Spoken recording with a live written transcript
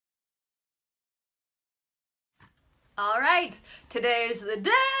All right, today is the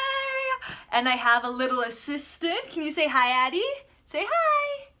day, and I have a little assistant. Can you say hi, Addie? Say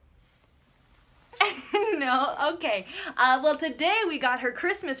hi. No? Okay. Well, today we got her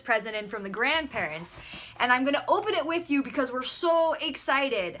Christmas present in from the grandparents, and I'm going to open it with you because we're so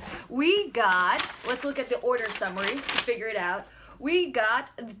excited. We got, let's look at the order summary to figure it out. We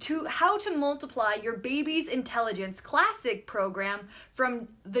got How to Multiply Your Baby's Intelligence Classic program from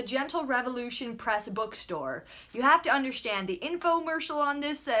the Gentle Revolution Press bookstore. You have to understand, the infomercial on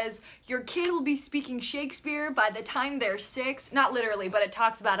this says your kid will be speaking Shakespeare by the time they're 6. Not literally, but it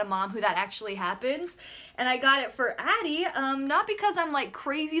talks about a mom who that actually happens. And I got it for Addie, not because I'm like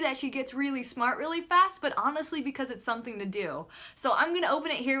crazy that she gets really smart really fast, but honestly because it's something to do. So I'm gonna open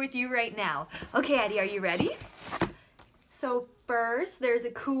it here with you right now. Okay, Addie, are you ready? So first, there's a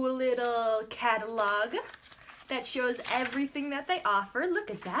cool little catalog that shows everything that they offer.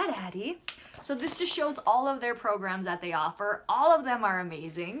 Look at that, Addie. So this just shows all of their programs that they offer. All of them are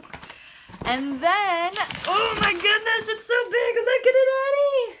amazing. And then, oh my goodness, it's so big. Look at it,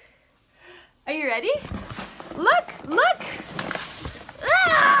 Addie. Are you ready? Look, look.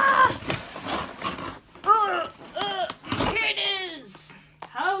 Ah! Here it is.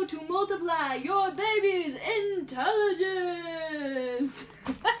 How to multiply your baby's intelligence.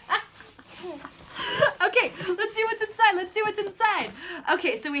 Okay, let's see what's inside. Let's see what's inside.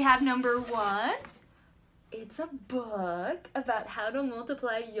 Okay, so we have number 1. It's a book about how to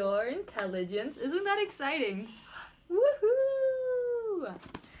multiply your intelligence. Isn't that exciting? Woohoo!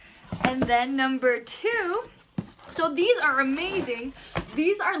 And then number 2. So these are amazing.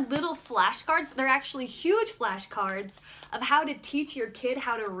 These are little flashcards. They're actually huge flashcards of how to teach your kid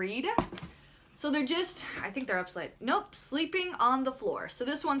how to read. So they're just, I think they're upside, nope, sleeping on the floor. So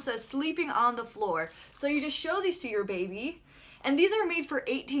this one says sleeping on the floor. So you just show these to your baby. And these are made for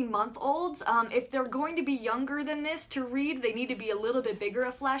 18-month-olds. If they're going to be younger than this to read, they need to be a little bit bigger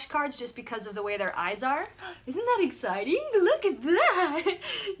of flashcards just because of the way their eyes are. Isn't that exciting? Look at that.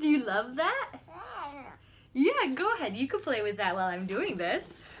 Do you love that? Yeah, go ahead. You can play with that while I'm doing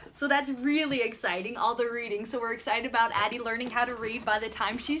this. So that's really exciting, all the reading. So we're excited about Addie learning how to read by the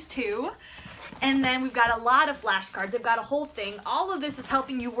time she's 2. And then we've got a lot of flashcards. I've got a whole thing. All of this is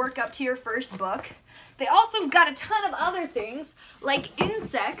helping you work up to your first book. They also got a ton of other things, like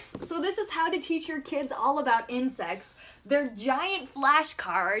insects. So this is how to teach your kids all about insects. They're giant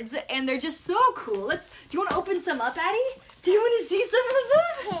flashcards, and they're just so cool. Do you want to open some up, Addie? Do you want to see some of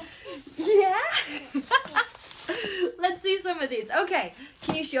them? Yeah? Let's see some of these. Okay,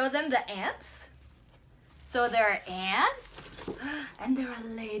 can you show them the ants? So there are ants, and there are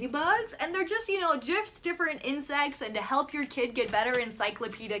ladybugs, and they're just, just different insects, and to help your kid get better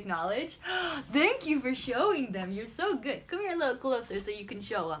encyclopedic knowledge. Thank you for showing them. You're so good. Come here a little closer so you can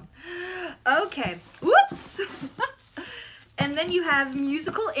show them. Okay. Whoops. And then you have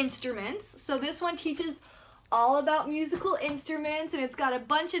musical instruments. So this one teaches all about musical instruments, and it's got a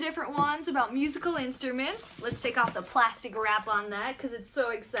bunch of different ones about musical instruments. Let's take off the plastic wrap on that because it's so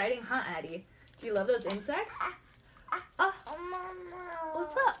exciting, huh, Addie? Do you love those insects?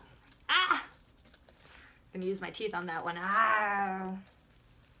 What's up? Ah! I'm gonna use my teeth on that one. Ah!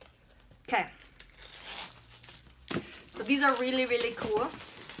 Okay. So these are really, really cool.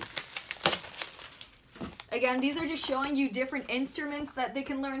 Again, these are just showing you different instruments that they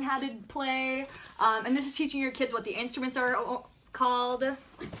can learn how to play. And this is teaching your kids what the instruments are called.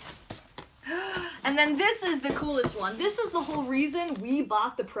 And then this is the coolest one. This is the whole reason we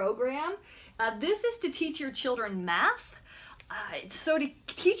bought the program. This is to teach your children math. So to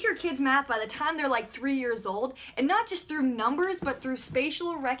teach your kids math by the time they're like 3 years old, and not just through numbers, but through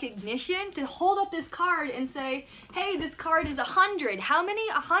spatial recognition, to hold up this card and say, hey, this card is 100. How many?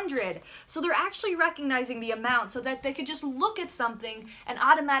 100. So they're actually recognizing the amount so that they could just look at something and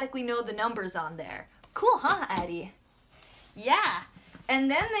automatically know the numbers on there. Cool, huh, Addie? Yeah. And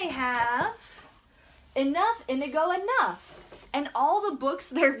then they have Enough Indigo Enough. And all the books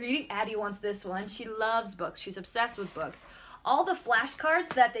they're reading, Addie wants this one. She loves books. She's obsessed with books. All the flashcards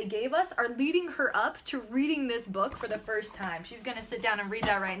that they gave us are leading her up to reading this book for the first time. She's going to sit down and read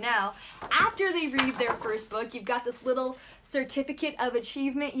that right now. After they read their first book, you've got this little certificate of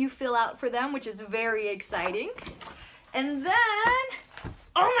achievement you fill out for them, which is very exciting. And then,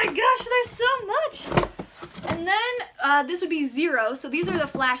 oh my gosh, there's so much. And then this would be 0. So these are the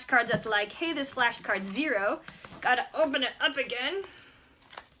flashcards that's like, hey, this flashcard's 0. Gotta open it up again.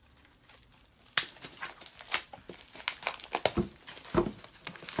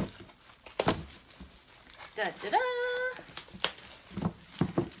 Da-da-da.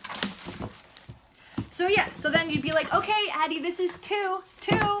 So yeah, so then you'd be like, okay, Addie, this is 2.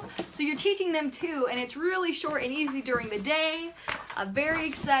 So So you're teaching them too, and it's really short and easy during the day. Very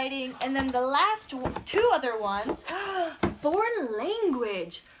exciting. And then the last two other ones, foreign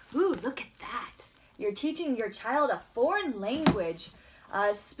language. Ooh, look at that. You're teaching your child a foreign language.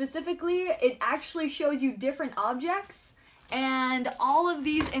 Specifically, it actually shows you different objects and all of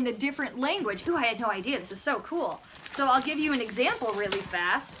these in a different language. Ooh, I had no idea. This is so cool. So I'll give you an example really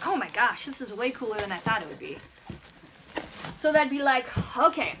fast. Oh my gosh, this is way cooler than I thought it would be. So that'd be like,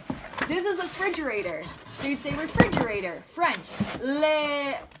 okay, this is a refrigerator. So you'd say refrigerator, French,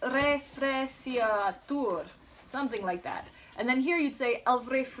 le refrigerator, something like that. And then here you'd say el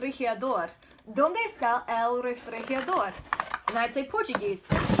refrigerador. ¿Dónde está el refrigerador? And I'd say Portuguese,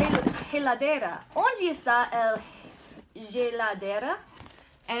 heladera. ¿Onde está el geladera?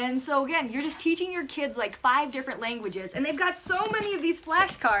 And so again, you're just teaching your kids like 5 different languages, and they've got so many of these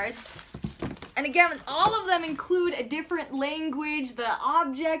flashcards. And again, all of them include a different language, the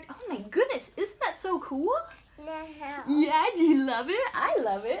object. Oh my goodness, isn't that so cool? No. Yeah, do you love it? I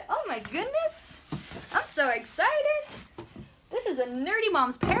love it. Oh my goodness. I'm so excited. This is a nerdy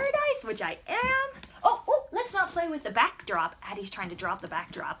mom's paradise, which I am. Oh, let's not play with the backdrop. Addie's trying to drop the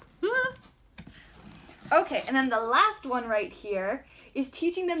backdrop. Okay, and then the last one right here is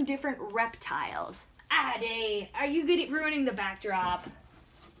teaching them different reptiles. Addie, are you good at ruining the backdrop?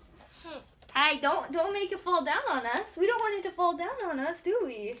 Hi, don't make it fall down on us. We don't want it to fall down on us, do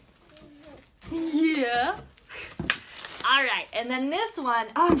we? Yeah. All right, and then this one,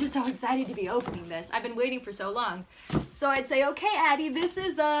 oh, I'm just so excited to be opening this. I've been waiting for so long. So I'd say, okay, Addie, this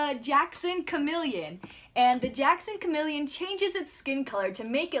is a Jackson chameleon. And the Jackson chameleon changes its skin color to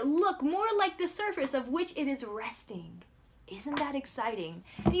make it look more like the surface of which it is resting. Isn't that exciting?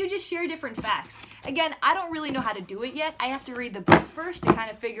 And you just share different facts. Again, I don't really know how to do it yet. I have to read the book first to kind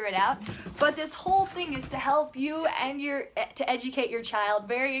of figure it out. But this whole thing is to help you and to educate your child.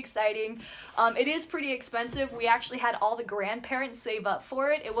 Very exciting. It is pretty expensive. We actually had all the grandparents save up for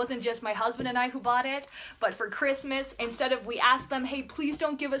it. It wasn't just my husband and I who bought it, but for Christmas, we asked them, hey, please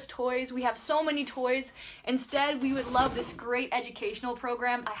don't give us toys. We have so many toys. Instead, we would love this great educational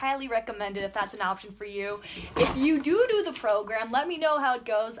program. I highly recommend it if that's an option for you. If you do the program, let me know how it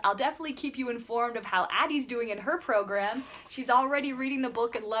goes. I'll definitely keep you informed of how Addie's doing in her program. She's already reading the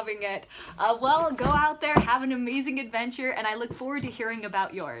book and loving it. Well, go out there, have an amazing adventure, and I look forward to hearing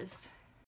about yours.